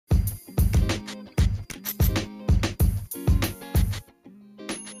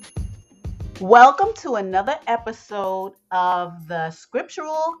Welcome to another episode of the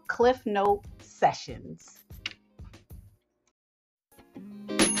Scriptural Cliff Note Sessions.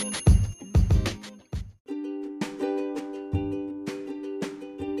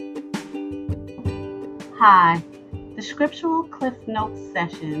 Hi, the Scriptural Cliff Note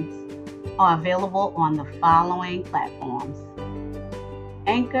Sessions are available on the following platforms: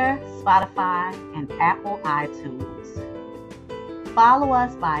 Anchor, Spotify, and Apple iTunes. Follow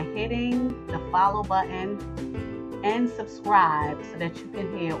us by hitting the follow button and subscribe so that you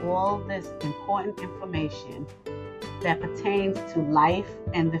can hear all this important information that pertains to life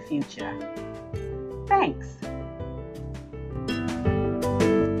and the future. Thanks.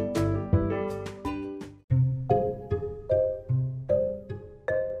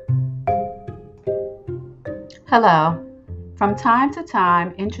 Hello. From time to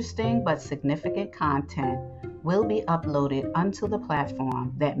time, interesting but significant content will be uploaded onto the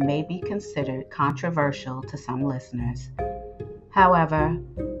platform that may be considered controversial to some listeners. However,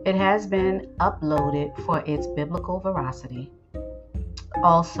 it has been uploaded for its biblical veracity.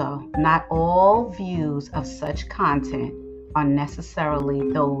 Also, not all views of such content are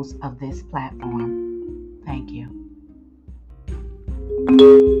necessarily those of this platform. Thank you.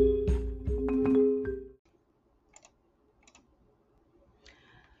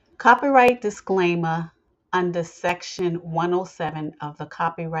 Copyright disclaimer under Section 107 of the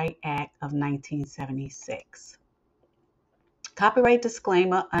Copyright Act of 1976. Copyright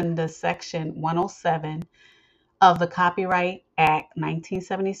disclaimer under Section 107 of the Copyright Act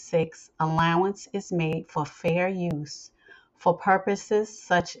 1976. Allowance is made for fair use for purposes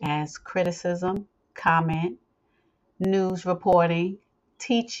such as criticism, comment, news reporting,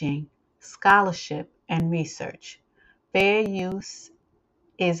 teaching, scholarship, and research. Fair use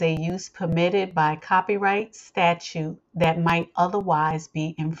is a use permitted by copyright statute that might otherwise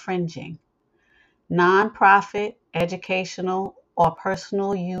be infringing. Non-profit, educational, or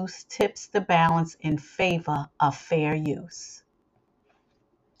personal use tips the balance in favor of fair use.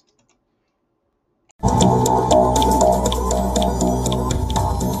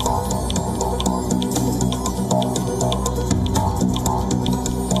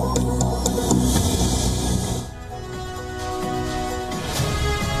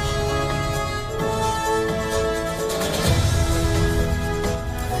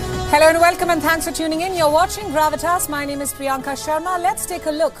 Hello and welcome, and thanks for tuning in. You're watching Gravitas. My name is Priyanka Sharma. Let's take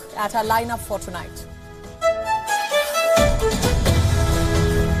a look at our lineup for tonight.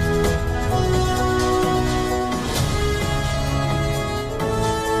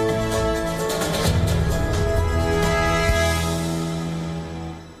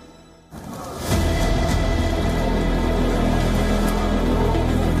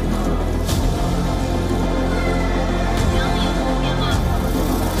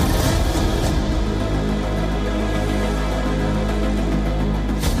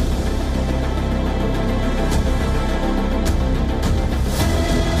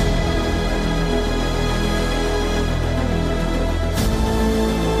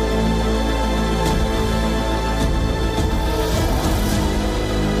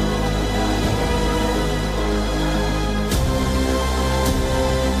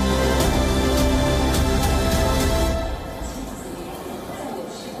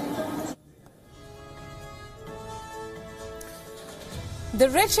 The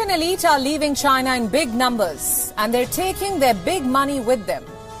rich and elite are leaving China in big numbers, and they're taking their big money with them.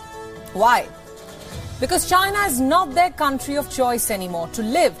 Why? Because China is not their country of choice anymore to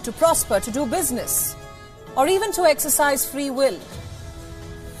live, to prosper, to do business, or even to exercise free will.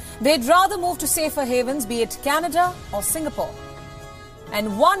 They'd rather move to safer havens, be it Canada or Singapore.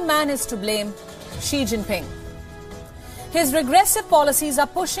 And one man is to blame: Xi Jinping. His regressive policies are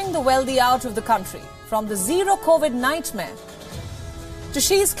pushing the wealthy out of the country, from the zero-COVID nightmare to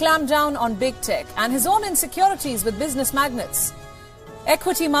Xi's clampdown on big tech and his own insecurities with business magnates.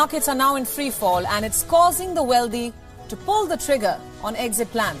 Equity markets are now in free fall, and it's causing the wealthy to pull the trigger on exit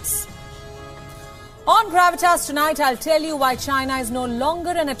plans. On Gravitas tonight, I'll tell you why China is no longer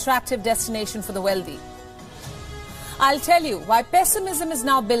an attractive destination for the wealthy. I'll tell you why pessimism is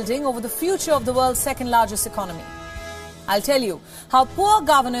now building over the future of the world's second largest economy. I'll tell you how poor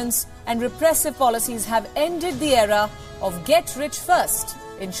governance and repressive policies have ended the era of get rich first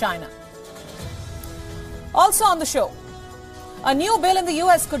in China. Also on the show, a new bill in the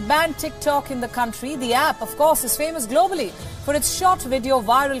US could ban TikTok in the country. The app, of course, is famous globally for its short video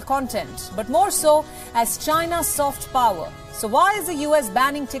viral content, but more so as China's soft power. So why is the US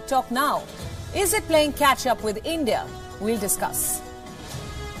banning TikTok now? Is it playing catch up with India? We'll discuss.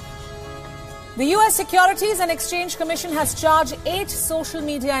 The US Securities and Exchange Commission has charged 8 social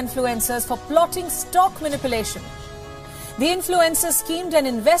media influencers for plotting stock manipulation. The influencers schemed an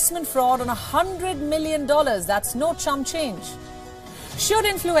investment fraud on $100 million. That's no chump change. Should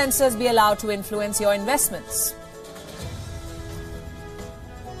influencers be allowed to influence your investments?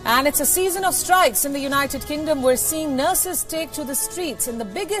 And it's a season of strikes in the United Kingdom. We're seeing nurses take to the streets in the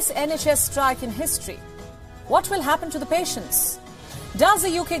biggest NHS strike in history. What will happen to the patients? Does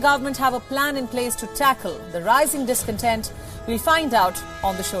the UK government have a plan in place to tackle the rising discontent? We'll find out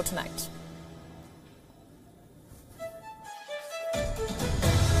on the show tonight.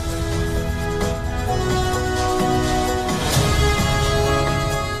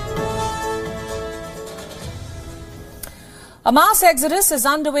 A mass exodus is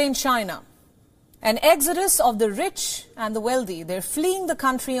underway in China. An exodus of the rich and the wealthy. They're fleeing the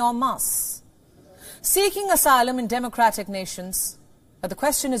country en masse, seeking asylum in democratic nations. But the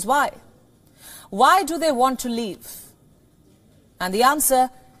question is why? Why do they want to leave? And the answer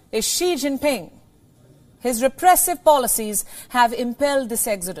is Xi Jinping. His repressive policies have impelled this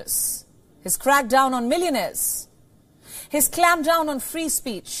exodus. His crackdown on millionaires, his clampdown on free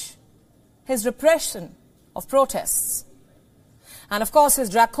speech, his repression of protests, and of course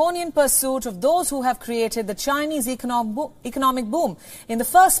his draconian pursuit of those who have created the Chinese economic boom in the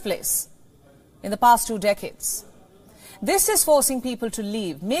first place in the past 2 decades. This is forcing people to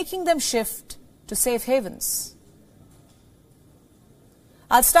leave, making them shift to safe havens.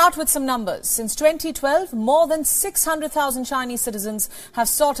 I'll start with some numbers. Since 2012, more than 600,000 Chinese citizens have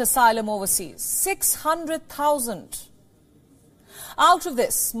sought asylum overseas. 600,000. Out of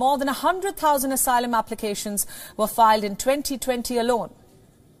this, more than 100,000 asylum applications were filed in 2020 alone.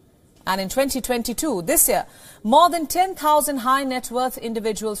 And in 2022, this year, more than 10,000 high net worth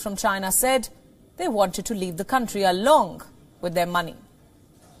individuals from China said they wanted to leave the country along with their money.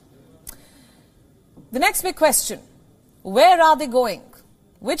 The next big question, where are they going?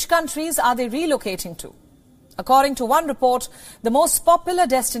 Which countries are they relocating to? According to one report, the most popular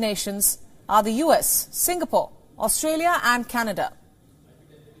destinations are the US, Singapore, Australia and Canada.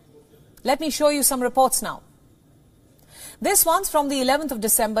 Let me show you some reports now. This one's from the 11th of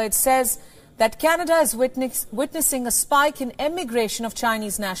December. It says that Canada is witnessing a spike in emigration of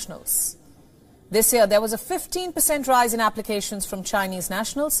Chinese nationals. This year, there was a 15% rise in applications from Chinese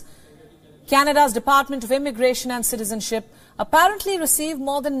nationals. Canada's Department of Immigration and Citizenship apparently received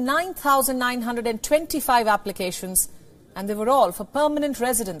more than 9,925 applications, and they were all for permanent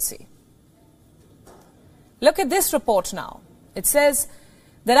residency. Look at this report now. It says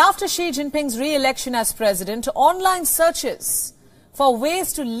that after Xi Jinping's re-election as president, online searches for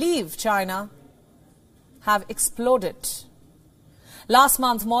ways to leave China have exploded. Last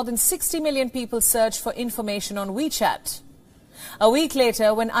month, more than 60 million people searched for information on WeChat. A week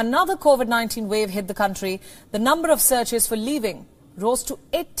later, when another COVID-19 wave hit the country, the number of searches for leaving rose to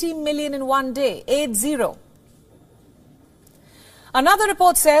 80 million in one day, 80. Another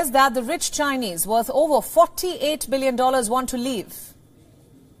report says that the rich Chinese, worth over $48 billion, want to leave.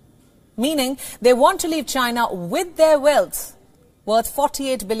 Meaning they want to leave China with their wealth, worth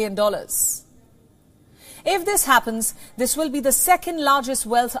 $48 billion. If this happens, this will be the second largest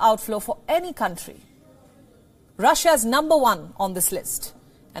wealth outflow for any country. Russia is number 1 on this list,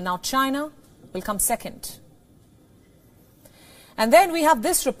 and now China will come second. And then we have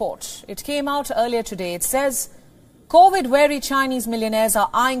this report. It came out earlier today. It says COVID-weary Chinese millionaires are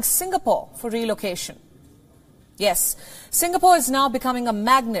eyeing Singapore for relocation. Yes, Singapore is now becoming a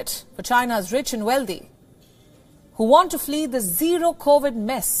magnet for China's rich and wealthy who want to flee the zero COVID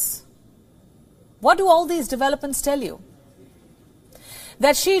mess. What do all these developments tell you?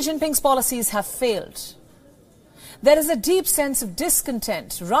 That Xi Jinping's policies have failed. There is a deep sense of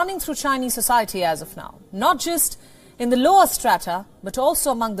discontent running through Chinese society as of now, not just in the lower strata, but also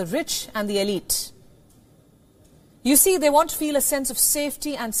among the rich and the elite. You see, they want to feel a sense of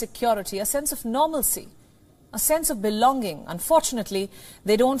safety and security, a sense of normalcy, a sense of belonging. Unfortunately,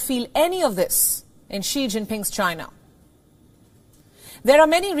 they don't feel any of this in Xi Jinping's China. There are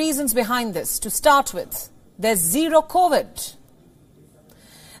many reasons behind this. To start with, there's zero COVID.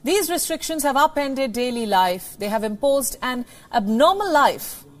 These restrictions have upended daily life. They have imposed an abnormal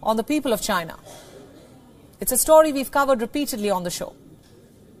life on the people of China. It's a story we've covered repeatedly on the show.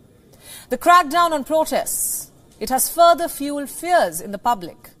 The crackdown on protests, it has further fueled fears in the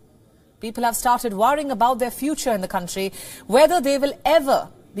public. People have started worrying about their future in the country, whether they will ever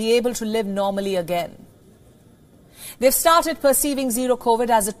be able to live normally again. They've started perceiving zero COVID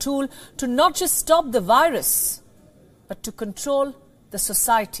as a tool to not just stop the virus, but to control the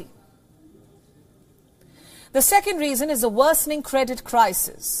society. The second reason is the worsening credit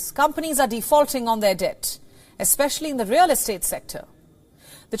crisis. Companies are defaulting on their debt, especially in the real estate sector.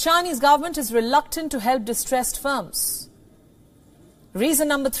 The Chinese government is reluctant to help distressed firms. Reason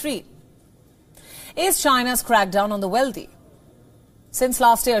number 3 is China's crackdown on the wealthy. Since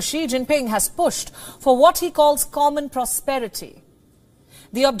last year, Xi Jinping has pushed for what he calls common prosperity.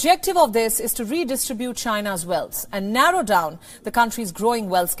 The objective of this is to redistribute China's wealth and narrow down the country's growing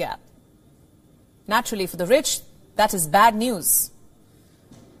wealth gap. Naturally, for the rich, that is bad news,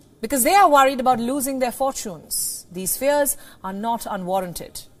 because they are worried about losing their fortunes. These fears are not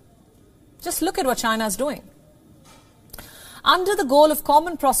unwarranted. Just look at what China is doing. Under the goal of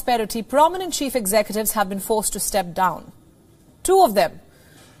common prosperity, prominent chief executives have been forced to step down. 2 of them,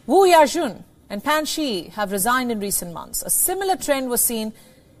 Wu Yajun and Pan Shi, have resigned in recent months. A similar trend was seen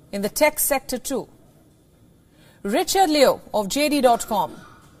in the tech sector too. Richard Liu of JD.com,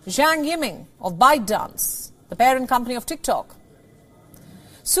 Zhang Yiming of ByteDance, the parent company of TikTok,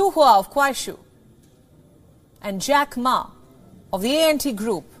 Su Hua of Kuaishou, and Jack Ma of the A&T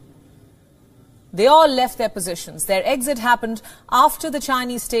Group, they all left their positions. Their exit happened after the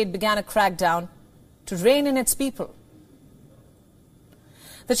Chinese state began a crackdown to rein in its people.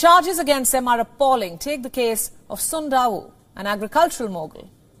 The charges against them are appalling. Take the case of Sun Dao, an agricultural mogul.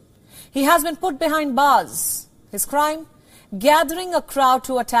 He has been put behind bars. His crime? Gathering a crowd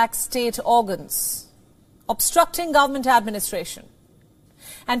to attack state organs, obstructing government administration,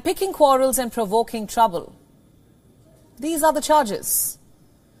 and picking quarrels and provoking trouble. These are the charges.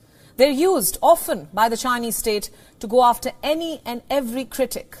 They're used often by the Chinese state to go after any and every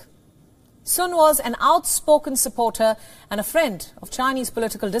critic. Sun was an outspoken supporter and a friend of Chinese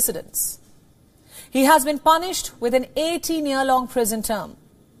political dissidents. He has been punished with an 18-year-long prison term.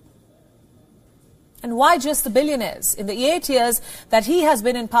 And why just the billionaires? In the 8 years that he has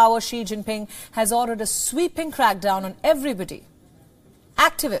been in power, Xi Jinping has ordered a sweeping crackdown on everybody.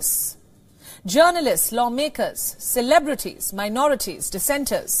 Activists, journalists, lawmakers, celebrities, minorities,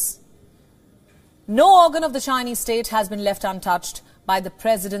 dissenters. No organ of the Chinese state has been left untouched by the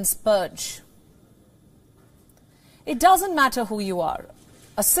president's purge. It doesn't matter who you are,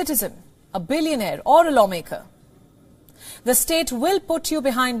 a citizen, a billionaire or a lawmaker. The state will put you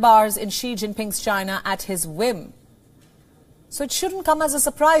behind bars in Xi Jinping's China at his whim. So it shouldn't come as a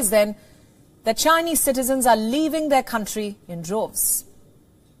surprise then that Chinese citizens are leaving their country in droves.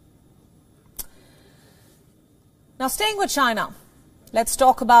 Now, staying with China, let's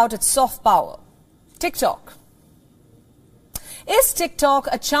talk about its soft power, TikTok. Is TikTok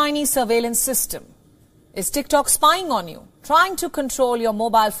a Chinese surveillance system? Is TikTok spying on you, trying to control your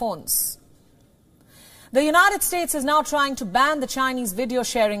mobile phones? The United States is now trying to ban the Chinese video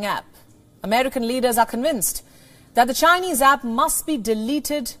sharing app. American leaders are convinced that the Chinese app must be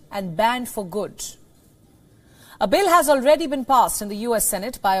deleted and banned for good. A bill has already been passed in the US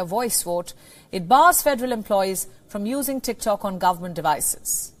Senate by a voice vote. It bars federal employees from using TikTok on government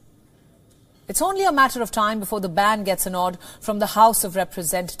devices. It's only a matter of time before the ban gets a nod from the House of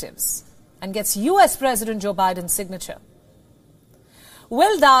Representatives and gets US President Joe Biden's signature.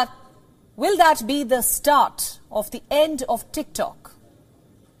 Will that be the start of the end of TikTok?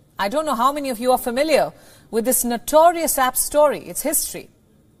 I don't know how many of you are familiar with this notorious app story, its history.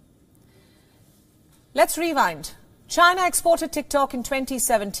 Let's rewind. China exported TikTok in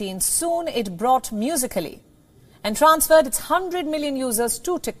 2017. Soon it brought Musical.ly and transferred its 100 million users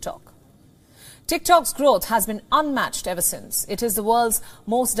to TikTok. TikTok's growth has been unmatched ever since. It is the world's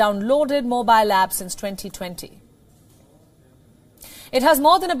most downloaded mobile app since 2020. It has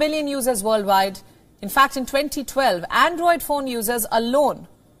more than 1 billion users worldwide. In fact, in 2012, Android phone users alone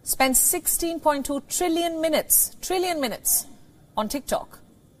spent 16.2 trillion minutes on TikTok.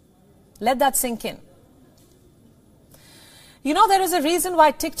 Let that sink in. You know, there is a reason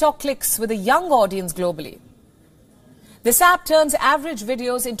why TikTok clicks with a young audience globally. This app turns average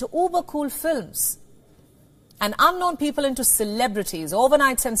videos into uber cool films and unknown people into celebrities,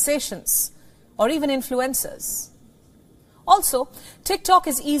 overnight sensations, or even influencers. Also, TikTok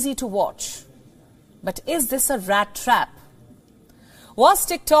is easy to watch. But is this a rat trap? Was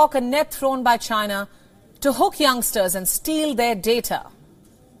TikTok a net thrown by China to hook youngsters and steal their data?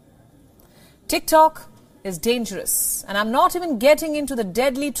 TikTok is dangerous, and I'm not even getting into the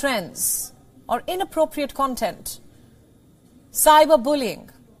deadly trends or inappropriate content. Cyberbullying.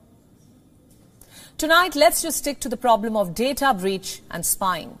 Tonight, let's just stick to the problem of data breach and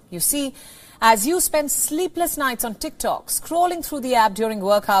spying. You see, as you spend sleepless nights on TikTok, scrolling through the app during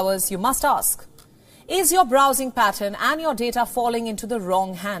work hours, you must ask, is your browsing pattern and your data falling into the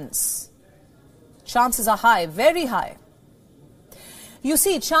wrong hands? Chances are high, very high. You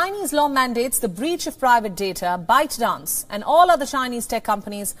see, Chinese law mandates the breach of private data. ByteDance and all other Chinese tech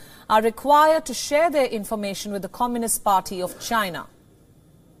companies are required to share their information with the Communist Party of China.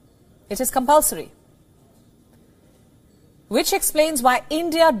 It is compulsory. Which explains why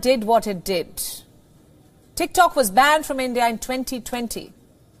India did what it did. TikTok was banned from India in 2020.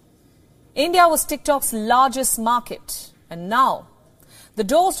 India was TikTok's largest market. And now, the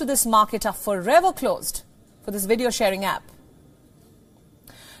doors to this market are forever closed for this video sharing app.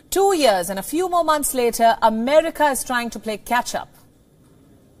 2 years and a few more months later, America is trying to play catch up.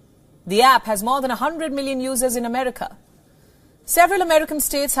 The app has more than 100 million users in America. Several American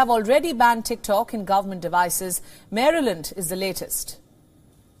states have already banned TikTok in government devices. Maryland is the latest.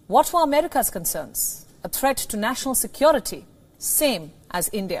 What were America's concerns? A threat to national security, same as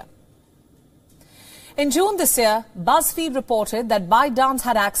India. In June this year, BuzzFeed reported that ByteDance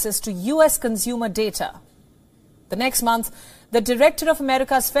had access to US consumer data. The next month, the director of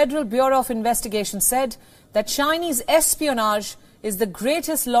America's Federal Bureau of Investigation said that Chinese espionage is the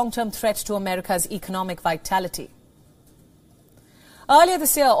greatest long-term threat to America's economic vitality. Earlier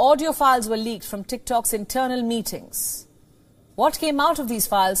this year, audio files were leaked from TikTok's internal meetings. What came out of these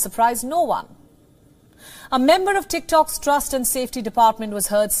files surprised no one. A member of TikTok's Trust and Safety Department was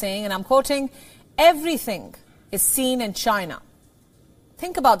heard saying, and I'm quoting, "Everything is seen in China."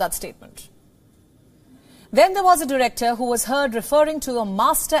 Think about that statement. Then there was a director who was heard referring to a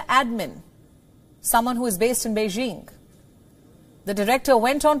master admin, someone who is based in Beijing. The director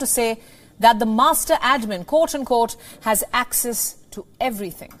went on to say that the master admin, quote unquote, has access to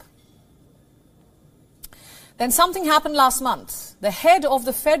everything. Then something happened last month. The head of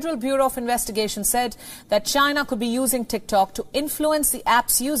the Federal Bureau of Investigation said that China could be using TikTok to influence the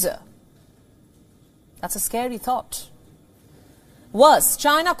app's user. That's a scary thought. Worse,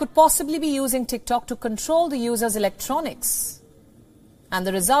 China could possibly be using TikTok to control the user's electronics. And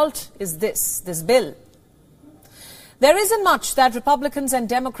the result is this bill. There isn't much that Republicans and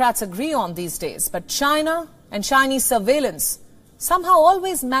Democrats agree on these days, but China and Chinese surveillance somehow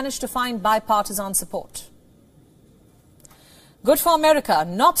always manage to find bipartisan support. Good for America,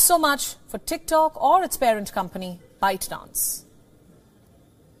 not so much for TikTok or its parent company, ByteDance.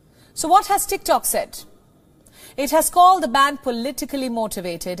 So what has TikTok said? It has called the ban politically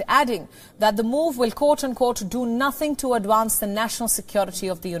motivated, adding that the move will, quote unquote, do nothing to advance the national security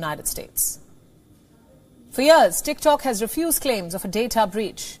of the United States. For years, TikTok has refused claims of a data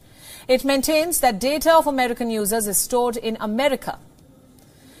breach. It maintains that data of American users is stored in America.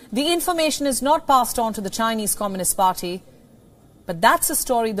 The information is not passed on to the Chinese Communist Party, but that's a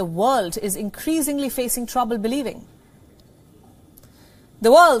story the world is increasingly facing trouble believing.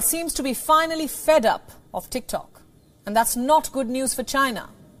 The world seems to be finally fed up of TikTok, and that's not good news for China.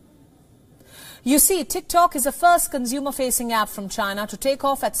 You see, TikTok is the first consumer-facing app from China to take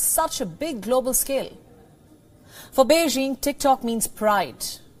off at such a big global scale. For Beijing, TikTok means pride.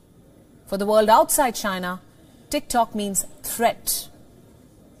 For the world outside China, TikTok means threat.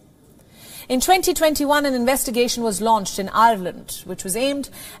 In 2021, an investigation was launched in Ireland, which was aimed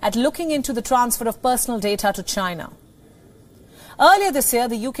at looking into the transfer of personal data to China. Earlier this year,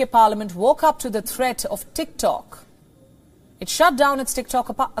 the UK Parliament woke up to the threat of TikTok. It shut down its TikTok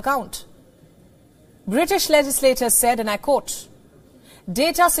account. British legislators said, and I quote,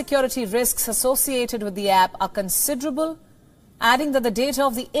 "Data security risks associated with the app are considerable," adding that the data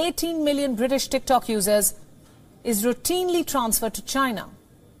of the 18 million British TikTok users is routinely transferred to China.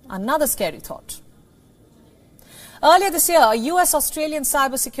 Another scary thought. Earlier this year, a US-Australian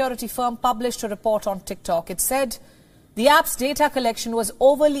cybersecurity firm published a report on TikTok. It said the app's data collection was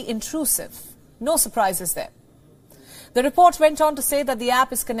overly intrusive. No surprises there. The report went on to say that the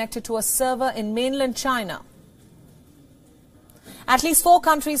app is connected to a server in mainland China. At least 4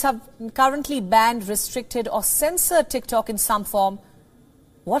 countries have currently banned, restricted or censored TikTok in some form.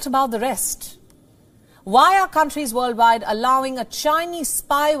 What about the rest? Why are countries worldwide allowing a Chinese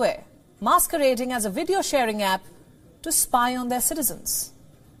spyware masquerading as a video sharing app to spy on their citizens?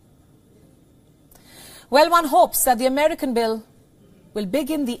 Well, one hopes that the American bill will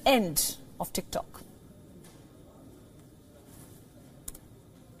begin the end of TikTok.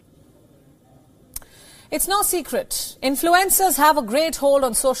 It's no secret. Influencers have a great hold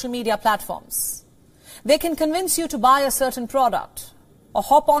on social media platforms. They can convince you to buy a certain product or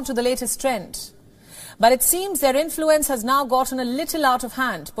hop onto the latest trend. But it seems their influence has now gotten a little out of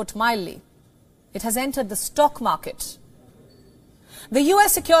hand, put mildly. It has entered the stock market. The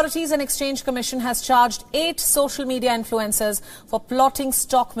US Securities and Exchange Commission has charged 8 social media influencers for plotting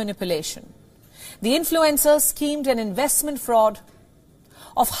stock manipulation. The influencers schemed an investment fraud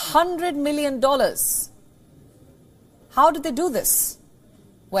of $100 million. How did they do this?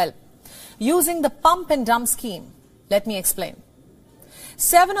 Well, using the pump and dump scheme, let me explain.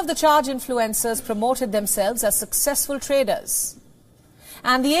 7 of the charged influencers promoted themselves as successful traders,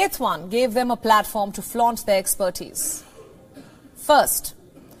 and the 8th one gave them a platform to flaunt their expertise. First,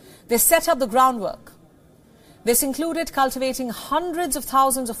 they set up the groundwork. This included cultivating hundreds of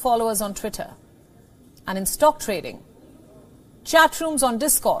thousands of followers on Twitter and in stock trading, chat rooms on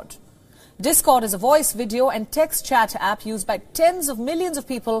Discord. Discord is a voice, video and text chat app used by tens of millions of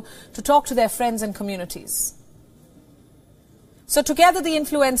people to talk to their friends and communities. So together the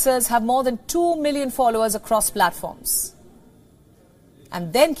influencers have more than 2 million followers across platforms.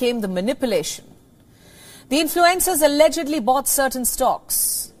 And then came the manipulation. The influencers allegedly bought certain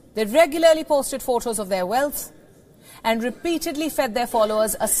stocks. They regularly posted photos of their wealth and repeatedly fed their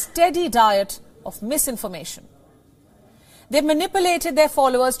followers a steady diet of misinformation. They manipulated their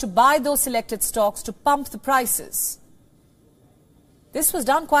followers to buy those selected stocks to pump the prices. This was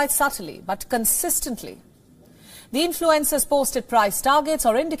done quite subtly, but consistently. The influencers posted price targets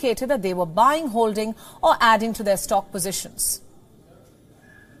or indicated that they were buying, holding, or adding to their stock positions.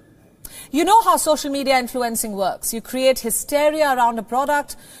 You know how social media influencing works. You create hysteria around a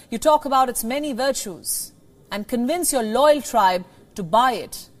product, you talk about its many virtues, and convince your loyal tribe to buy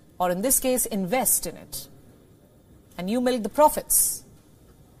it, or in this case, invest in it. And you milk the profits.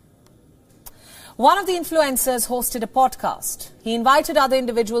 One of the influencers hosted a podcast. He invited other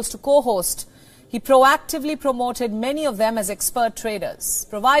individuals to co-host. He proactively promoted many of them as expert traders,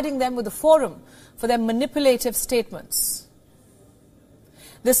 providing them with a forum for their manipulative statements.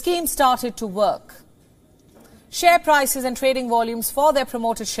 The scheme started to work. Share prices and trading volumes for their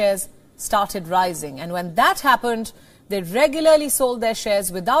promoted shares started rising. And when that happened, they regularly sold their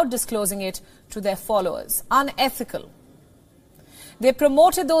shares without disclosing it to their followers. Unethical. They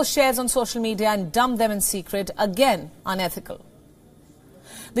promoted those shares on social media and dumped them in secret. Again, unethical.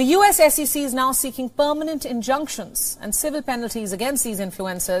 The US SEC is now seeking permanent injunctions and civil penalties against these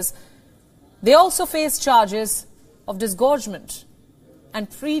influencers. They also face charges of disgorgement and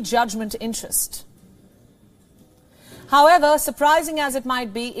prejudgment interest. However, surprising as it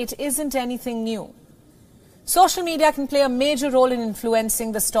might be, it isn't anything new. Social media can play a major role in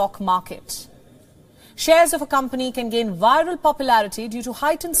influencing the stock market. Shares of a company can gain viral popularity due to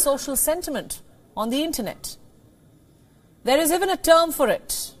heightened social sentiment on the internet. There is even a term for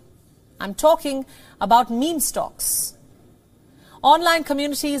it. I'm talking about meme stocks. Online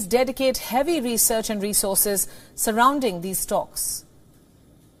communities dedicate heavy research and resources surrounding these stocks.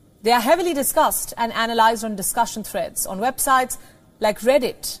 They are heavily discussed and analyzed on discussion threads, on websites like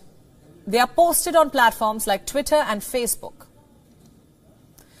Reddit. They are posted on platforms like Twitter and Facebook.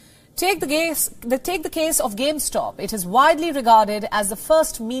 Take the case of GameStop. It is widely regarded as the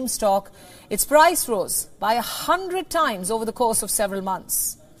first meme stock. Its price rose by 100 times over the course of several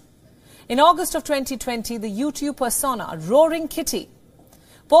months. In August of 2020, the YouTube persona Roaring Kitty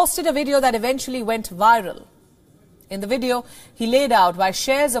posted a video that eventually went viral. In the video, he laid out why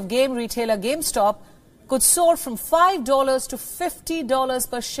shares of game retailer GameStop could soar from $5 to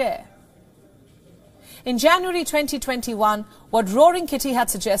 $50 per share. In January 2021, what Roaring Kitty had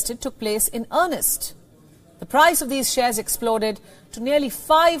suggested took place in earnest. The price of these shares exploded to nearly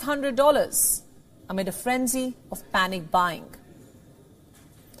 $500 amid a frenzy of panic buying.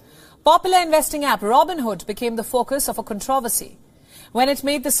 Popular investing app Robinhood became the focus of a controversy when it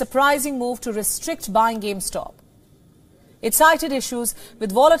made the surprising move to restrict buying GameStop. It cited issues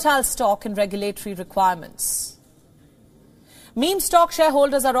with volatile stock and regulatory requirements. Meme stock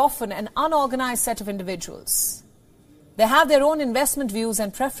shareholders are often an unorganized set of individuals. They have their own investment views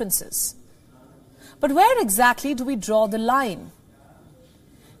and preferences. But where exactly do we draw the line?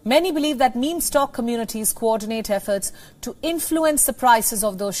 Many believe that meme stock communities coordinate efforts to influence the prices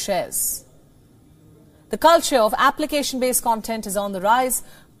of those shares. The culture of application-based content is on the rise.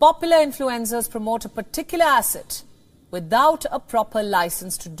 Popular influencers promote a particular asset without a proper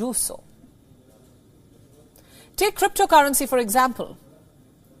license to do so. Take cryptocurrency, for example.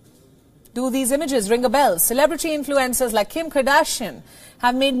 Do these images ring a bell? Celebrity influencers like Kim Kardashian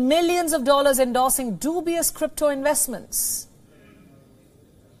have made millions of dollars endorsing dubious crypto investments.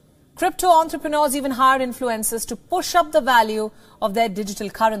 Crypto entrepreneurs even hired influencers to push up the value of their digital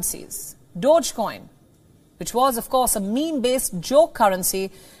currencies. Dogecoin, which was, of course, a meme-based joke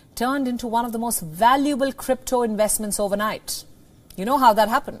currency, turned into one of the most valuable crypto investments overnight. You know how that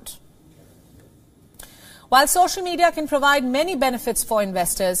happened. While social media can provide many benefits for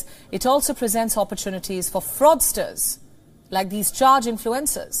investors, it also presents opportunities for fraudsters like these charged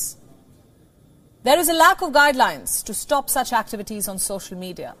influencers. There is a lack of guidelines to stop such activities on social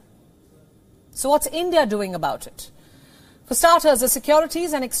media. So what's India doing about it? For starters, the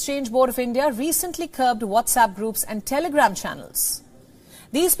Securities and Exchange Board of India recently curbed WhatsApp groups and Telegram channels.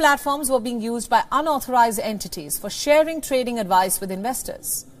 These platforms were being used by unauthorized entities for sharing trading advice with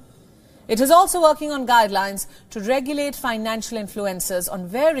investors. It is also working on guidelines to regulate financial influencers on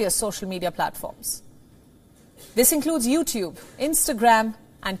various social media platforms. This includes YouTube, Instagram,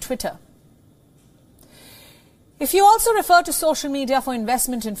 and Twitter. If you also refer to social media for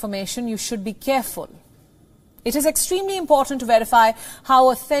investment information, you should be careful. It is extremely important to verify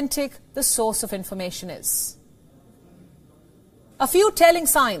how authentic the source of information is. A few telling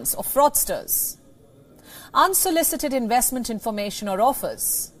signs of fraudsters: unsolicited investment information or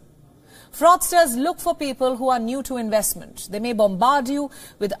offers. Fraudsters look for people who are new to investment. They may bombard you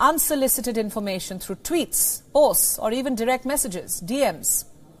with unsolicited information through tweets, posts, or even direct messages, DMs.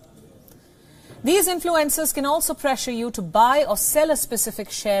 These influencers can also pressure you to buy or sell a specific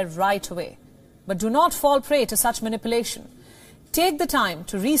share right away. But do not fall prey to such manipulation. Take the time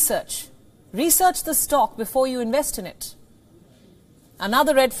to research. Research the stock before you invest in it.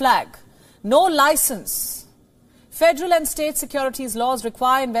 Another red flag: no license. Federal and state securities laws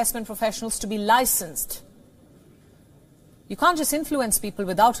require investment professionals to be licensed. You can't just influence people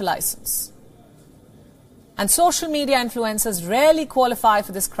without a license. And social media influencers rarely qualify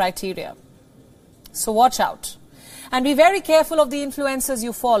for this criteria. So watch out. And be very careful of the influencers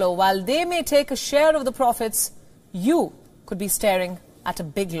you follow. While they may take a share of the profits, you could be staring at a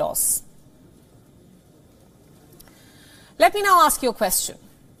big loss. Let me now ask you a question.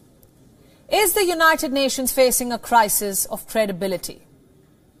 Is the United Nations facing a crisis of credibility?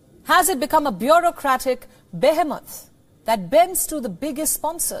 Has it become a bureaucratic behemoth that bends to the biggest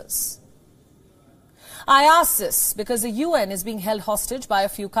sponsors? I ask this because the UN is being held hostage by a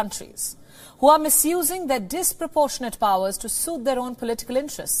few countries who are misusing their disproportionate powers to suit their own political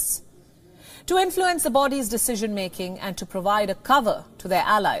interests, to influence the body's decision-making and to provide a cover to their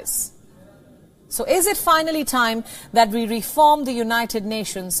allies. So is it finally time that we reform the United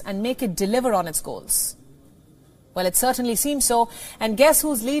Nations and make it deliver on its goals? Well, it certainly seems so, and guess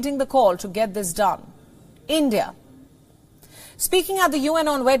who's leading the call to get this done? India. Speaking at the UN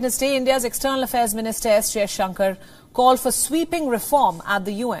on Wednesday, India's External Affairs Minister S. Jaishankar called for sweeping reform at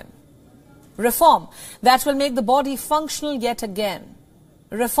the UN. Reform that will make the body functional yet again.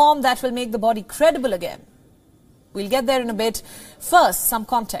 Reform that will make the body credible again. We'll get there in a bit. First, some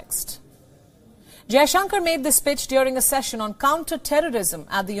context. Jaishankar made this speech during a session on counter-terrorism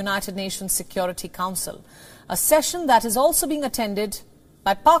at the United Nations Security Council, a session that is also being attended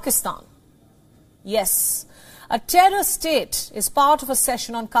by Pakistan. Yes, a terror state is part of a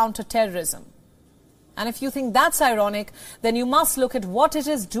session on counter-terrorism. And if you think that's ironic, then you must look at what it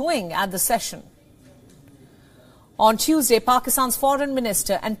is doing at the session. On Tuesday, Pakistan's foreign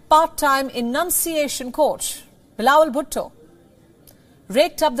minister and part-time enunciation coach, Bilawal Bhutto,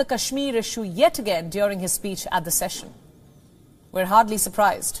 raked up the Kashmir issue yet again during his speech at the session. We're hardly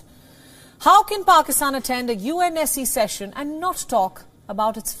surprised. How can Pakistan attend a UNSC session and not talk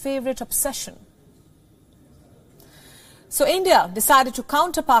about its favorite obsession? So India decided to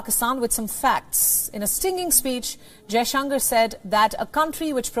counter Pakistan with some facts. In a stinging speech, Jaishankar said that a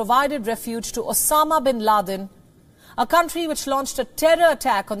country which provided refuge to Osama bin Laden, a country which launched a terror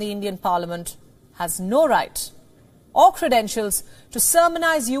attack on the Indian Parliament, has no right or credentials to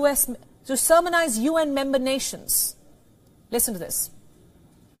sermonize UN member nations. Listen to this.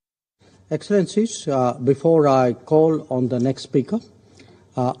 Excellencies, before I call on the next speaker,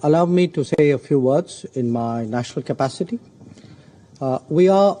 allow me to say a few words in my national capacity. We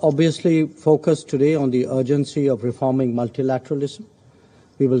are obviously focused today on the urgency of reforming multilateralism.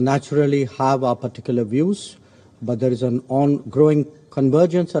 We will naturally have our particular views, but there is an ongoing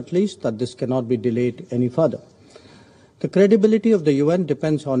convergence, at least, that this cannot be delayed any further. The credibility of the UN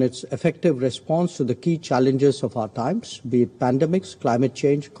depends on its effective response to the key challenges of our times, be it pandemics, climate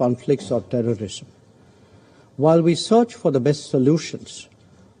change, conflicts, or terrorism. While we search for the best solutions,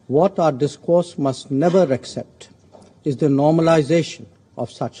 what our discourse must never accept is the normalization of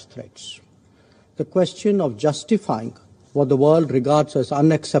such threats. The question of justifying what the world regards as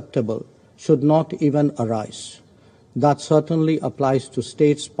unacceptable should not even arise. That certainly applies to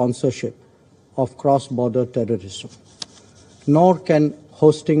state sponsorship of cross-border terrorism. Nor can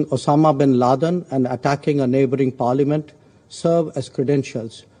hosting Osama bin Laden and attacking a neighboring parliament serve as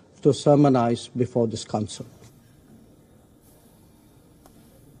credentials to sermonize before this council.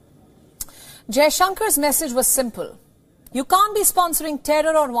 Jaishankar's message was simple. You can't be sponsoring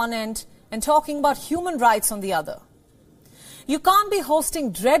terror on one end and talking about human rights on the other. You can't be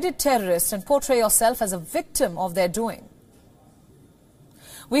hosting dreaded terrorists and portray yourself as a victim of their doing.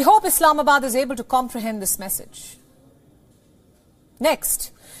 We hope Islamabad is able to comprehend this message.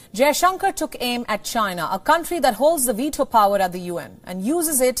 Next, Jaishankar took aim at China, a country that holds the veto power at the UN and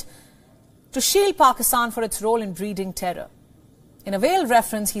uses it to shield Pakistan for its role in breeding terror. In a veiled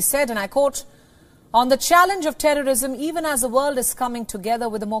reference, he said, and I quote, "On the challenge of terrorism, even as the world is coming together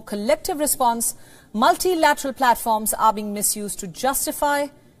with a more collective response, multilateral platforms are being misused to justify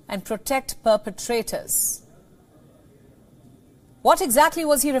and protect perpetrators." What exactly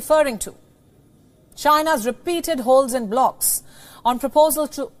was he referring to? China's repeated holds and blocks on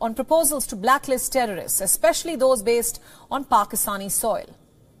proposals to blacklist terrorists, especially those based on Pakistani soil.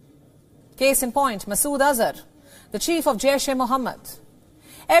 Case in point, Masood Azhar, the chief of Jaish-e-Mohammed.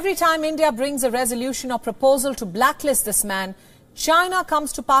 Every time India brings a resolution or proposal to blacklist this man, China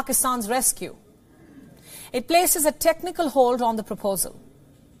comes to Pakistan's rescue. It places a technical hold on the proposal.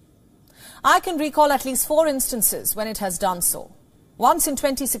 I can recall at least 4 instances when it has done so. Once in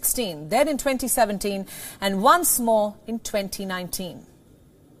 2016, then in 2017, and once more in 2019.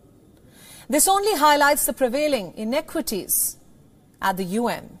 This only highlights the prevailing inequities at the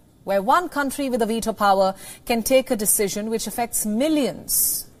UN, where one country with a veto power can take a decision which affects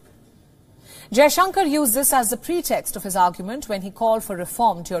millions. Jaishankar used this as the pretext of his argument when he called for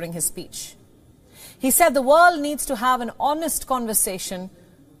reform during his speech. He said the world needs to have an honest conversation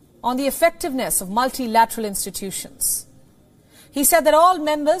on the effectiveness of multilateral institutions. He said that all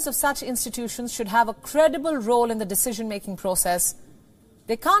members of such institutions should have a credible role in the decision-making process.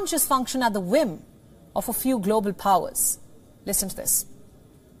 They can't just function at the whim of a few global powers. Listen to this.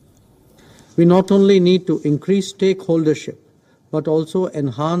 We not only need to increase stakeholdership, but also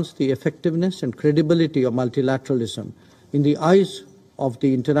enhance the effectiveness and credibility of multilateralism in the eyes of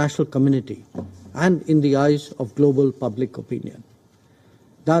the international community and in the eyes of global public opinion.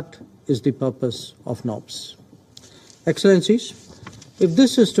 That is the purpose of NOPS. Excellencies, if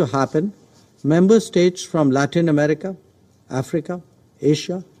this is to happen, member states from Latin America, Africa,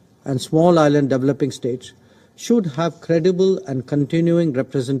 Asia, and small island developing states should have credible and continuing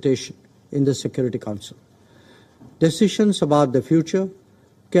representation in the Security Council. Decisions about the future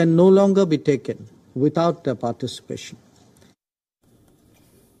can no longer be taken without their participation.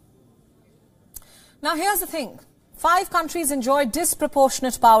 Now here's the thing. 5 countries enjoy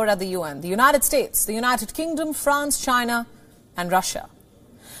disproportionate power at the UN: the United States, the United Kingdom, France, China, and Russia.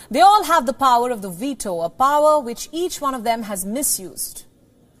 They all have the power of the veto, a power which each one of them has misused.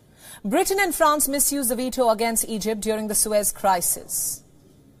 Britain and France misused the veto against Egypt during the Suez Crisis.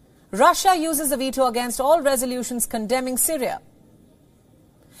 Russia uses the veto against all resolutions condemning Syria.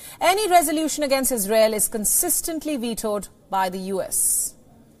 Any resolution against Israel is consistently vetoed by the US.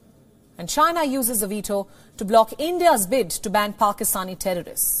 And China uses the veto to block India's bid to ban Pakistani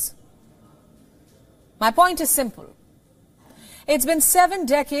terrorists. My point is simple. It's been 7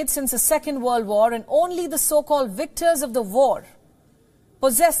 decades since the Second World War, and only the so-called victors of the war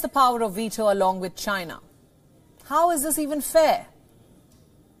possess the power of veto along with China. How is this even fair?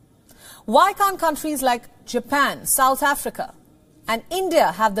 Why can't countries like Japan, South Africa, and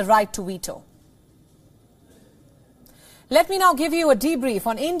India have the right to veto? Let me now give you a debrief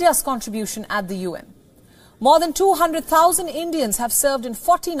on India's contribution at the UN. More than 200,000 Indians have served in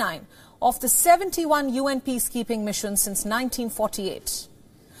 49 of the 71 UN peacekeeping missions since 1948.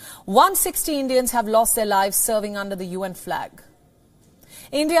 160 Indians have lost their lives serving under the UN flag.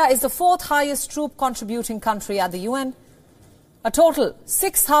 India is the 4th highest troop contributing country at the UN. A total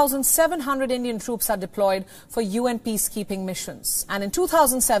 6,700 Indian troops are deployed for UN peacekeeping missions. And in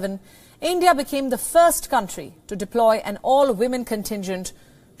 2007, India became the first country to deploy an all-women contingent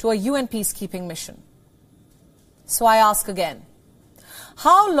to a UN peacekeeping mission. So I ask again,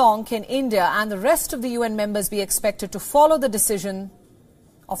 how long can India and the rest of the UN members be expected to follow the decision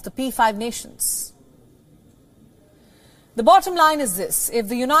of the P5 nations? The bottom line is this: if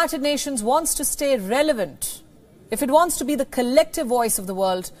the United Nations wants to stay relevant, if it wants to be the collective voice of the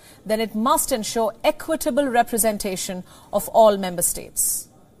world, then it must ensure equitable representation of all member states.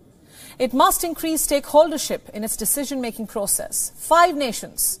 It must increase stakeholdership in its decision-making process. 5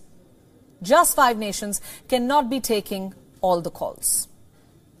 nations, just 5 nations, cannot be taking all the calls.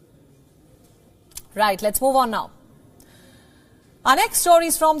 Right, let's move on now. Our next story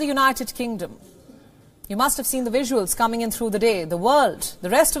is from the United Kingdom. You must have seen the visuals coming in through the day. The world, the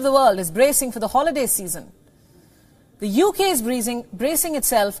rest of the world, is bracing for the holiday season. The UK is bracing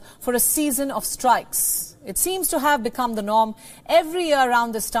itself for a season of strikes. It seems to have become the norm. Every year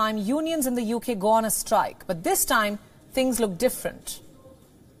around this time, unions in the UK go on a strike. But this time, things look different.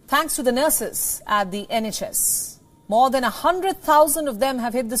 Thanks to the nurses at the NHS. More than 100,000 of them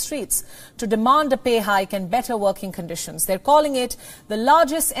have hit the streets to demand a pay hike and better working conditions. They're calling it the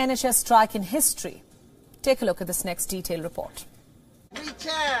largest NHS strike in history. Take a look at this next detailed report. We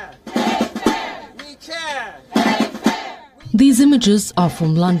care. We care. These images are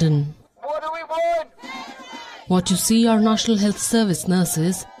from London. What do we want? What you see are National Health Service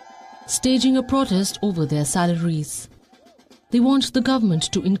nurses staging a protest over their salaries. They want the government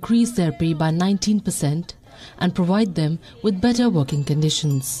to increase their pay by 19% and provide them with better working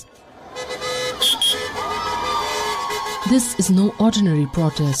conditions. This is no ordinary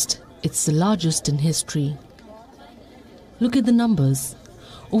protest. It's the largest in history. Look at the numbers.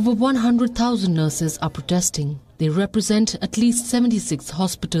 Over 100,000 nurses are protesting. They represent at least 76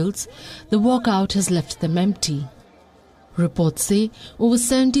 hospitals. The walkout has left them empty. Reports say over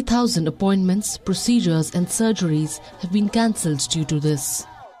 70,000 appointments, procedures and surgeries have been cancelled due to this.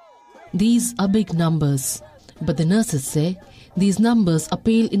 These are big numbers, but the nurses say these numbers are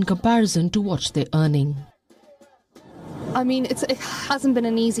pale in comparison to what they're earning. I mean, it hasn't been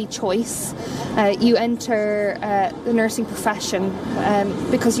an easy choice. You enter the nursing profession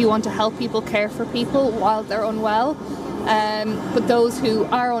because you want to help people, care for people while they're unwell. But those who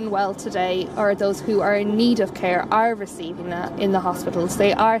are unwell today, or those who are in need of care, are receiving that in the hospitals.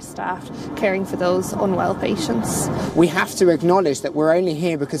 They are staffed caring for those unwell patients. We have to acknowledge that we're only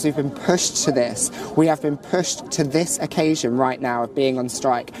here because we've been pushed to this. We have been pushed to this occasion right now of being on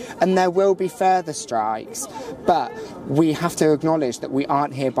strike. And there will be further strikes. But we have to acknowledge that we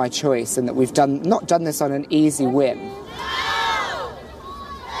aren't here by choice and that we've not done this on an easy whim.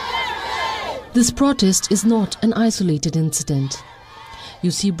 This protest is not an isolated incident.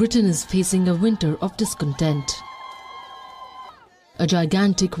 You see, Britain is facing a winter of discontent. A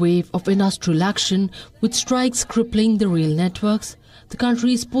gigantic wave of industrial action with strikes crippling the rail networks, the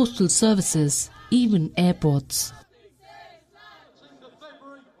country's postal services, even airports.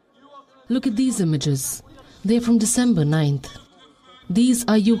 Look at these images. They're from December 9th. These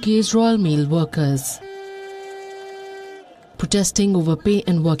are UK's Royal Mail workers. Protesting over pay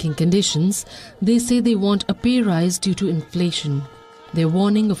and working conditions, they say they want a pay rise due to inflation. They're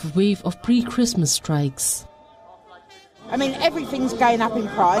warning of a wave of pre-Christmas strikes. I mean, everything's going up in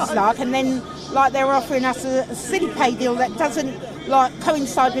price, and then, they're offering us a silly pay deal that doesn't,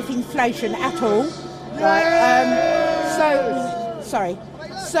 coincide with inflation at all.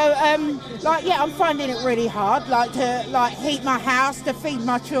 I'm finding it really hard, to, heat my house, to feed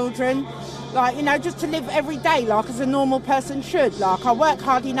my children. Just to live every day as a normal person should. I work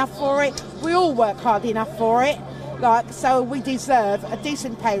hard enough for it. We all work hard enough for it. So we deserve a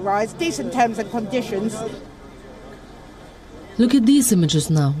decent pay rise, decent terms and conditions. Look at these images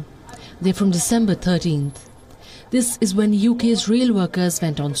now. They're from December 13th. This is when UK's rail workers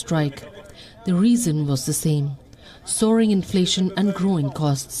went on strike. The reason was the same: soaring inflation and growing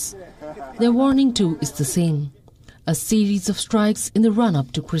costs. Their warning too is the same: a series of strikes in the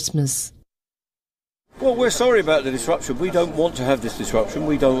run-up to Christmas. Well, we're sorry about the disruption. We don't want to have this disruption.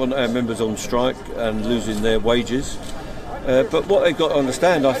 We don't want our members on strike and losing their wages. But what they've got to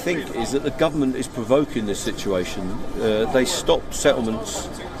understand, I think, is that the government is provoking this situation. They stopped settlements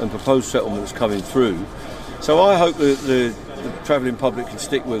and proposed settlements coming through. So I hope that the travelling public can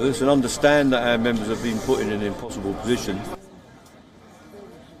stick with us and understand that our members have been put in an impossible position.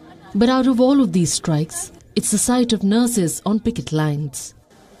 But out of all of these strikes, it's the sight of nurses on picket lines.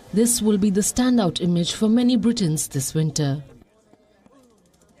 This will be the standout image for many Britons this winter.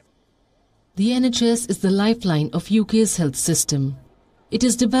 The NHS is the lifeline of UK's health system. It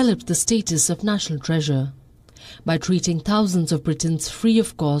has developed the status of national treasure by treating thousands of Britons free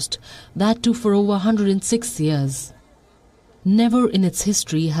of cost, that too for over 106 years. Never in its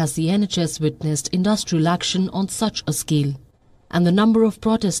history has the NHS witnessed industrial action on such a scale, and the number of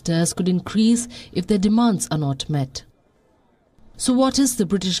protesters could increase if their demands are not met. So what is the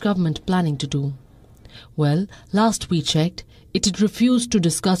British government planning to do? Well, last we checked, it had refused to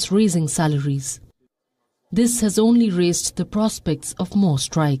discuss raising salaries. This has only raised the prospects of more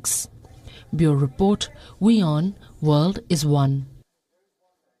strikes. Bureau Report, WION, World is One.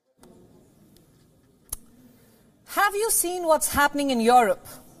 Have you seen what's happening in Europe?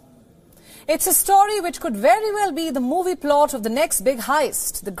 It's a story which could very well be the movie plot of the next big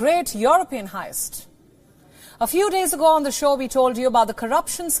heist, the great European heist. A few days ago on the show, we told you about the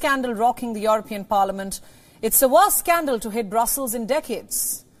corruption scandal rocking the European Parliament. It's the worst scandal to hit Brussels in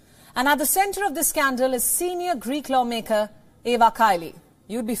decades. And at the centre of this scandal is senior Greek lawmaker Eva Kaili.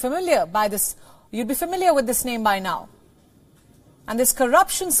 You'd be familiar with this name by now. And this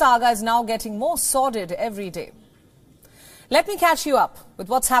corruption saga is now getting more sordid every day. Let me catch you up with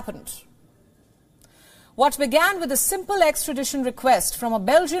what's happened. What began with a simple extradition request from a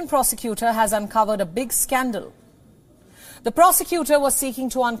Belgian prosecutor has uncovered a big scandal. The prosecutor was seeking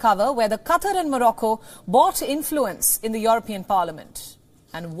to uncover whether Qatar and Morocco bought influence in the European Parliament.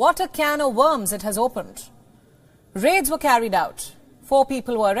 And what a can of worms it has opened. Raids were carried out. 4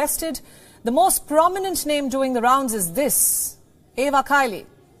 people were arrested. The most prominent name doing the rounds is this, Eva Kaili.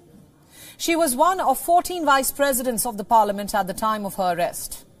 She was one of 14 vice presidents of the Parliament at the time of her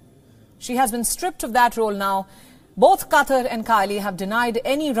arrest. She has been stripped of that role now. Both Qatar and Kaili have denied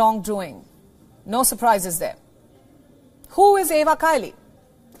any wrongdoing. No surprises there. Who is Eva Kaili?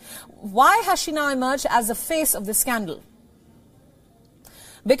 Why has she now emerged as the face of this scandal?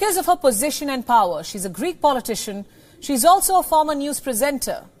 Because of her position and power, she's a Greek politician. She's also a former news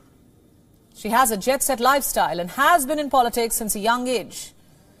presenter. She has a jet-set lifestyle and has been in politics since a young age.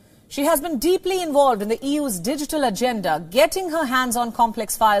 She has been deeply involved in the EU's digital agenda, getting her hands on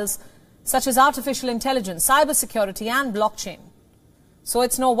complex files such as artificial intelligence, cybersecurity and blockchain. So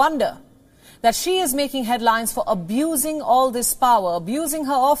it's no wonder that she is making headlines for abusing all this power, abusing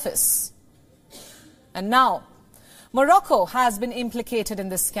her office. And now, Morocco has been implicated in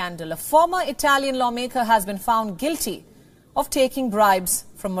this scandal. A former Italian lawmaker has been found guilty of taking bribes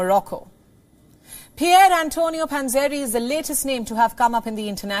from Morocco. Pier Antonio Panzeri is the latest name to have come up in the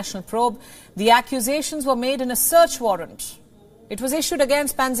international probe. The accusations were made in a search warrant. It was issued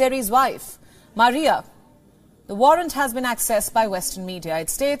against Panzeri's wife, Maria. The warrant has been accessed by Western media. It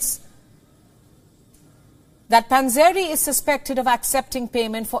states that Panzeri is suspected of accepting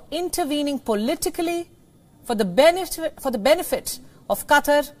payment for intervening politically for the benefit of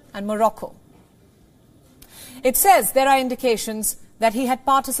Qatar and Morocco. It says there are indications that he had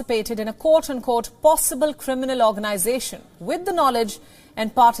participated in a quote-unquote possible criminal organization with the knowledge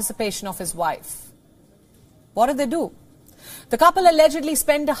and participation of his wife. What did they do? The couple allegedly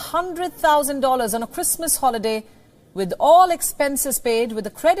spent $100,000 on a Christmas holiday with all expenses paid with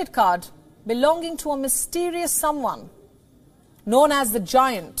a credit card belonging to a mysterious someone known as the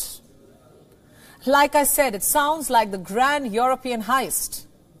Giant. Like I said, it sounds like the grand European heist.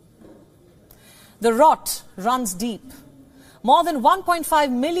 The rot runs deep. More than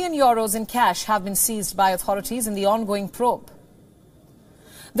 1.5 million euros in cash have been seized by authorities in the ongoing probe.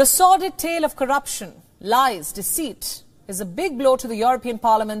 The sordid tale of corruption, lies, deceit is a big blow to the European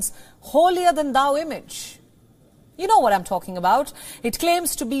Parliament's holier-than-thou image. You know what I'm talking about. It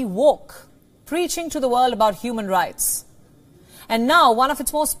claims to be woke, preaching to the world about human rights. And now one of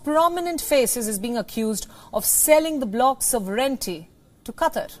its most prominent faces is being accused of selling the blocks of Renti to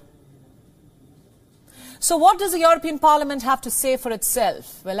Qatar. So what does the European Parliament have to say for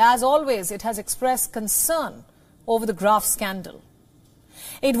itself? Well, as always, it has expressed concern over the graft scandal.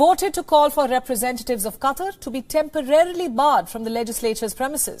 It voted to call for representatives of Qatar to be temporarily barred from the legislature's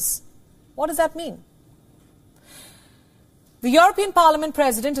premises. What does that mean? The European Parliament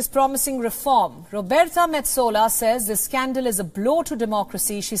President is promising reform. Roberta Metsola says this scandal is a blow to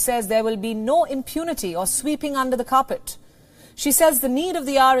democracy. She says there will be no impunity or sweeping under the carpet. She says the need of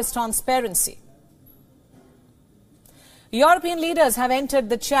the hour is transparency. European leaders have entered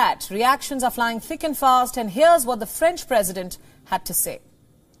the chat. Reactions are flying thick and fast, and here's what the French president had to say.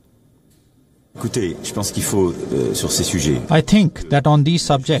 I think that on these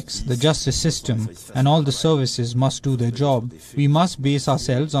subjects, the justice system and all the services must do their job. We must base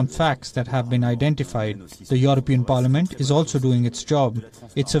ourselves on facts that have been identified. The European Parliament is also doing its job.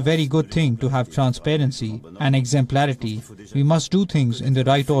 It's a very good thing to have transparency and exemplarity. We must do things in the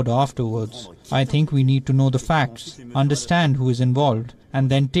right order afterwards. I think we need to know the facts, understand who is involved, and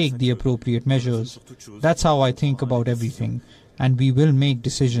then take the appropriate measures. That's how I think about everything. And we will make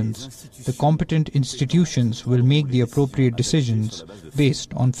decisions. The competent institutions will make the appropriate decisions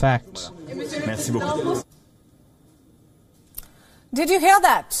based on facts. Did you hear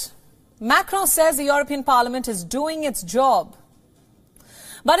that? Macron says the European Parliament is doing its job.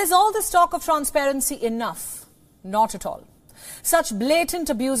 But is all this talk of transparency enough? Not at all. Such blatant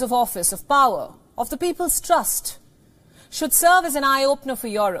abuse of office, of power, of the people's trust should serve as an eye-opener for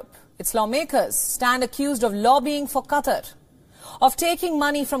Europe. Its lawmakers stand accused of lobbying for Qatar, of taking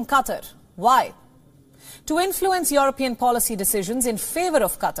money from Qatar. Why? To influence European policy decisions in favor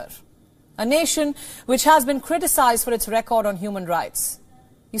of Qatar, a nation which has been criticized for its record on human rights.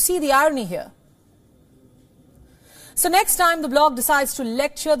 You see the irony here. So next time the blog decides to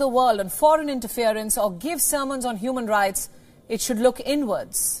lecture the world on foreign interference or give sermons on human rights, it should look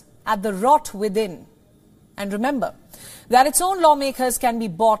inwards at the rot within. And remember that its own lawmakers can be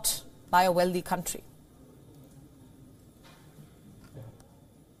bought by a wealthy country.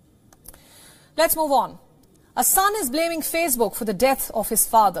 Let's move on. A son is blaming Facebook for the death of his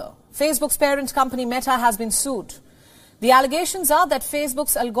father. Facebook's parent company Meta has been sued. The allegations are that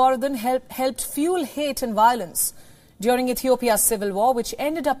Facebook's algorithm helped fuel hate and violence during Ethiopia's civil war, which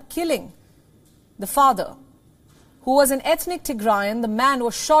ended up killing the father, who was an ethnic Tigrayan. The man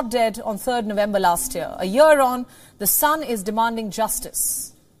was shot dead on 3rd November last year. A year on, the son is demanding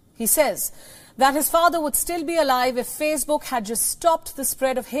justice. He says that his father would still be alive if Facebook had just stopped the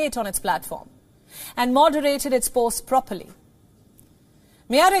spread of hate on its platform and moderated its posts properly.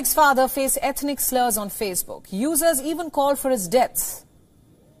 Miarek's father faced ethnic slurs on Facebook. Users even called for his death.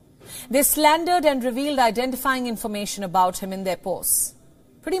 They slandered and revealed identifying information about him in their posts.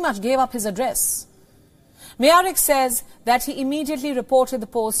 Pretty much gave up his address. Miarek says that he immediately reported the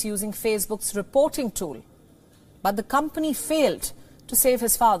post using Facebook's reporting tool. But the company failed to save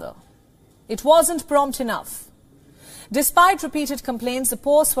his father. It wasn't prompt enough. Despite repeated complaints, the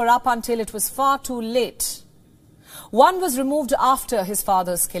posts were up until it was far too late. One was removed after his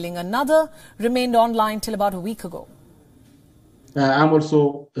father's killing. Another remained online till about a week ago. I'm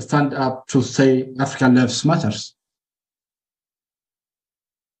also stand up to say African lives matters.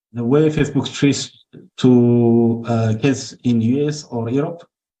 The way Facebook treats to kids in US or Europe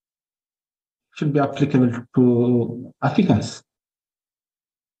should be applicable to Africans.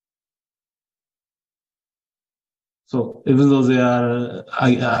 So even though they are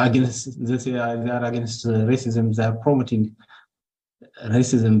against racism, they are promoting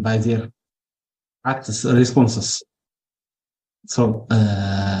racism by their acts responses. So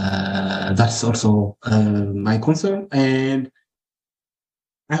that's also my concern, and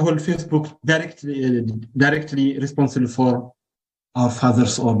I hold Facebook directly responsible for our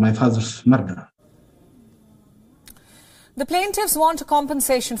father's or my father's murder. The plaintiffs want a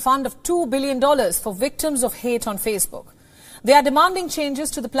compensation fund of $2 billion for victims of hate on Facebook. They are demanding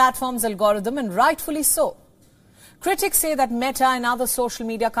changes to the platform's algorithm, and rightfully so. Critics say that Meta and other social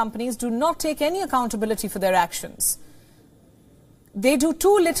media companies do not take any accountability for their actions. They do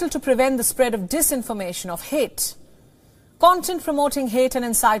too little to prevent the spread of disinformation, of hate. Content promoting hate and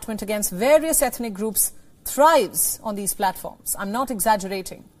incitement against various ethnic groups thrives on these platforms. I'm not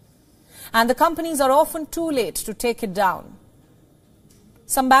exaggerating. And the companies are often too late to take it down.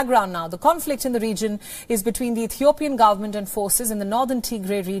 Some background now. The conflict in the region is between the Ethiopian government and forces in the northern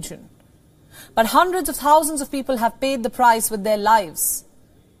Tigray region. But hundreds of thousands of people have paid the price with their lives,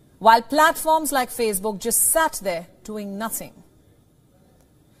 while platforms like Facebook just sat there doing nothing.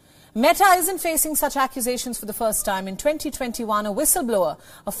 Meta isn't facing such accusations for the first time. In 2021, a whistleblower,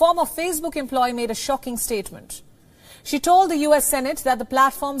 a former Facebook employee, made a shocking statement. She told the US Senate that the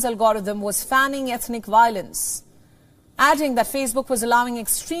platform's algorithm was fanning ethnic violence, adding that Facebook was allowing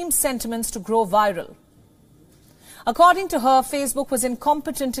extreme sentiments to grow viral. According to her, Facebook was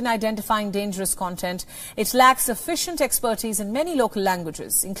incompetent in identifying dangerous content. It lacks sufficient expertise in many local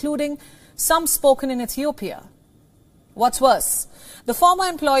languages, including some spoken in Ethiopia. What's worse, the former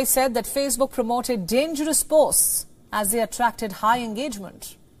employee said that Facebook promoted dangerous posts as they attracted high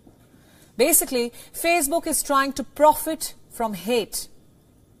engagement. Basically, Facebook is trying to profit from hate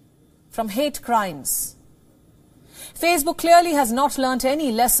crimes. Facebook clearly has not learnt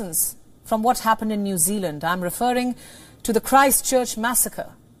any lessons from what happened in New Zealand. I'm referring to the Christchurch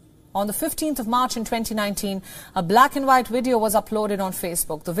massacre. On the 15th of March in 2019, a black and white video was uploaded on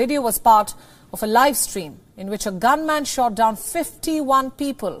Facebook. The video was part of a live stream in which a gunman shot down 51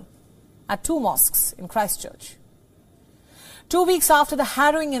 people at 2 mosques in Christchurch. 2 weeks after the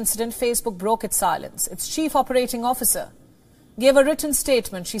harrowing incident, Facebook broke its silence. Its chief operating officer gave a written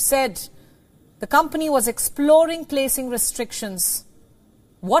statement. She said the company was exploring placing restrictions.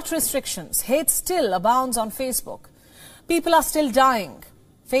 What restrictions? Hate still abounds on Facebook. People are still dying.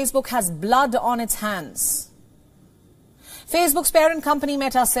 Facebook has blood on its hands. Facebook's parent company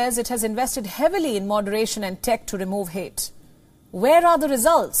Meta says it has invested heavily in moderation and tech to remove hate. Where are the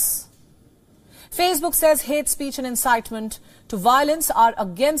results? Facebook says hate speech and incitement to violence are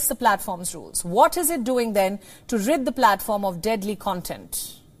against the platform's rules. What is it doing then to rid the platform of deadly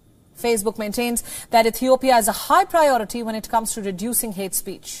content? Facebook maintains that Ethiopia is a high priority when it comes to reducing hate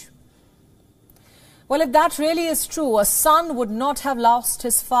speech. Well, if that really is true, a son would not have lost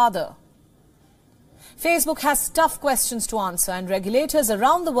his father. Facebook has tough questions to answer, and regulators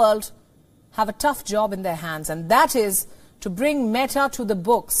around the world have a tough job in their hands, and that is to bring Meta to the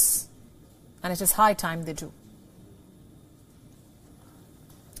books. And it is high time they do.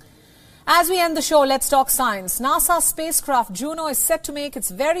 As we end the show, let's talk science. NASA's spacecraft Juno is set to make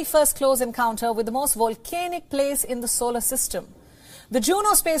its very first close encounter with the most volcanic place in the solar system. The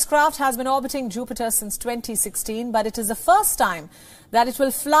Juno spacecraft has been orbiting Jupiter since 2016, but it is the first time that it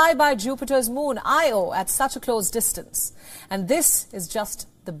will fly by Jupiter's moon, Io, at such a close distance. And this is just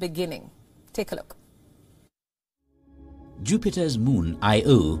the beginning. Take a look. Jupiter's moon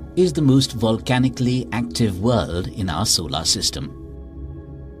Io is the most volcanically active world in our solar system.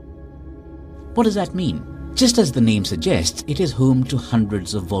 What does that mean? Just as the name suggests, it is home to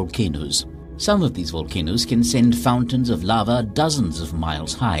hundreds of volcanoes. Some of these volcanoes can send fountains of lava dozens of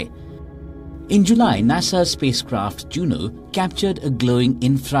miles high. In July, NASA's spacecraft Juno captured a glowing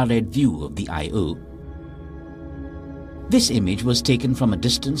infrared view of the Io. This image was taken from a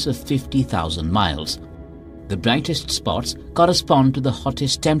distance of 50,000 miles. The brightest spots correspond to the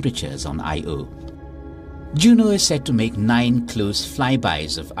hottest temperatures on Io. Juno is set to make 9 close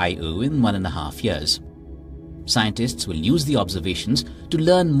flybys of Io in 1.5 years. Scientists will use the observations to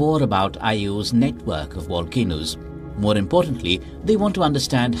learn more about Io's network of volcanoes. More importantly, they want to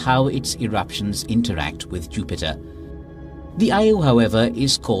understand how its eruptions interact with Jupiter. The Io, however,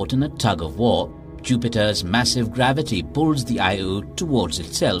 is caught in a tug-of-war. Jupiter's massive gravity pulls the Io towards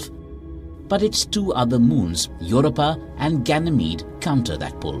itself, but its 2 other moons, Europa and Ganymede, counter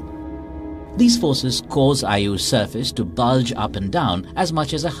that pull. These forces cause Io's surface to bulge up and down as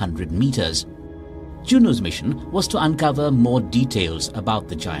much as 100 meters. Juno's mission was to uncover more details about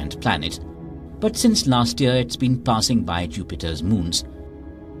the giant planet, but since last year it's been passing by Jupiter's moons.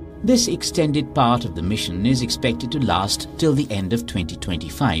 This extended part of the mission is expected to last till the end of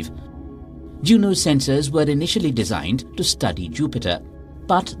 2025. Juno's sensors were initially designed to study Jupiter,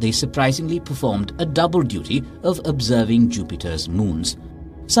 but they surprisingly performed a double duty of observing Jupiter's moons.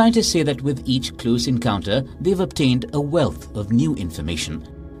 Scientists say that with each close encounter, they've obtained a wealth of new information.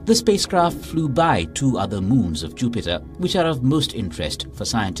 The spacecraft flew by 2 other moons of Jupiter, which are of most interest for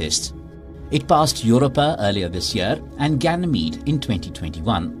scientists. It passed Europa earlier this year and Ganymede in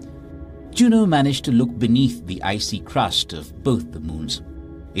 2021. Juno managed to look beneath the icy crust of both the moons.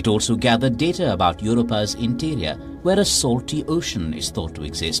 It also gathered data about Europa's interior, where a salty ocean is thought to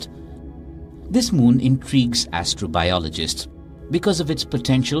exist. This moon intrigues astrobiologists because of its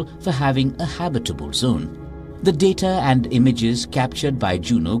potential for having a habitable zone. The data and images captured by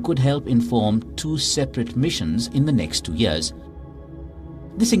Juno could help inform 2 separate missions in the next 2 years.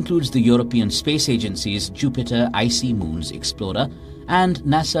 This includes the European Space Agency's Jupiter Icy Moons Explorer and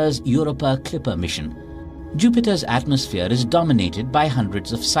NASA's Europa Clipper mission. Jupiter's atmosphere is dominated by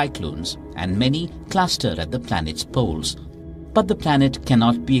hundreds of cyclones, and many cluster at the planet's poles. But the planet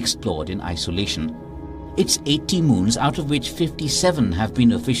cannot be explored in isolation. Its 80 moons, out of which 57 have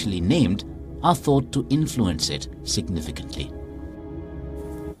been officially named, are thought to influence it significantly.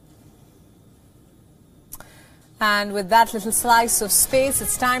 And with that little slice of space,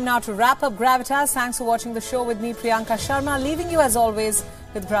 it's time now to wrap up Gravitas. Thanks for watching the show with me, Priyanka Sharma, leaving you as always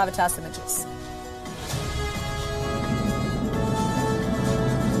with Gravitas Images.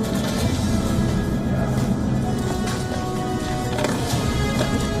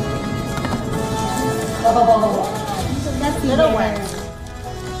 Little one.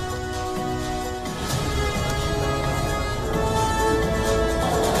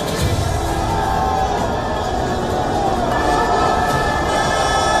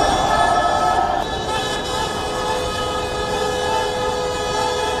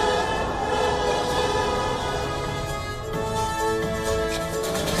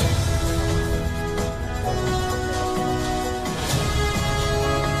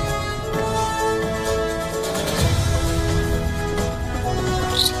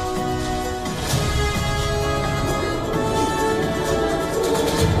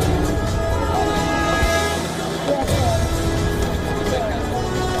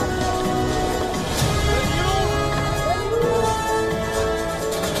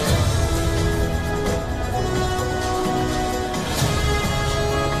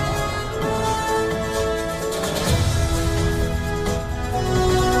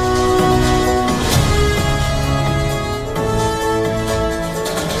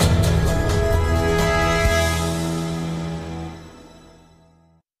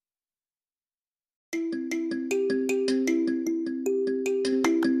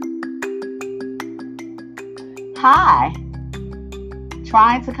 Hi.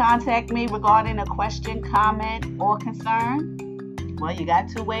 Trying to contact me regarding a question, comment, or concern? Well, you got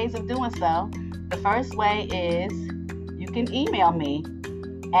 2 ways of doing so. The first way is you can email me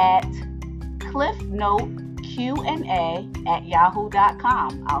at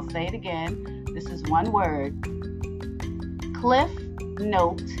cliffnoteqa@yahoo.com. I'll say it again. This is one word.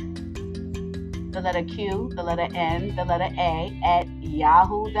 Cliffnote, the letter Q, the letter N, the letter A,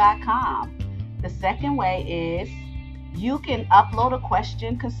 @yahoo.com. The second way is you can upload a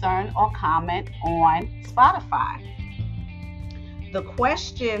question, concern, or comment on Spotify. The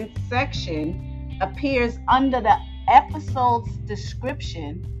question section appears under the episode's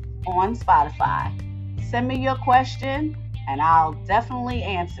description on Spotify. Send me your question, and I'll definitely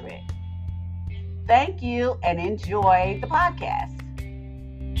answer it. Thank you and enjoy the podcast.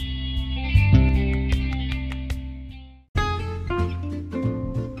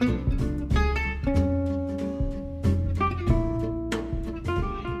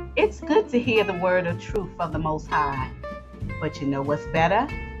 It's good to hear the word of truth from the Most High. But you know what's better?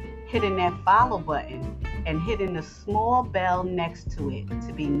 Hitting that follow button and hitting the small bell next to it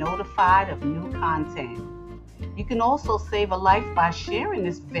to be notified of new content. You can also save a life by sharing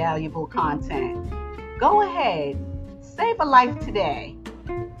this valuable content. Go ahead, save a life today.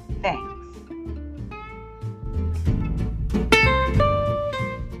 Thanks.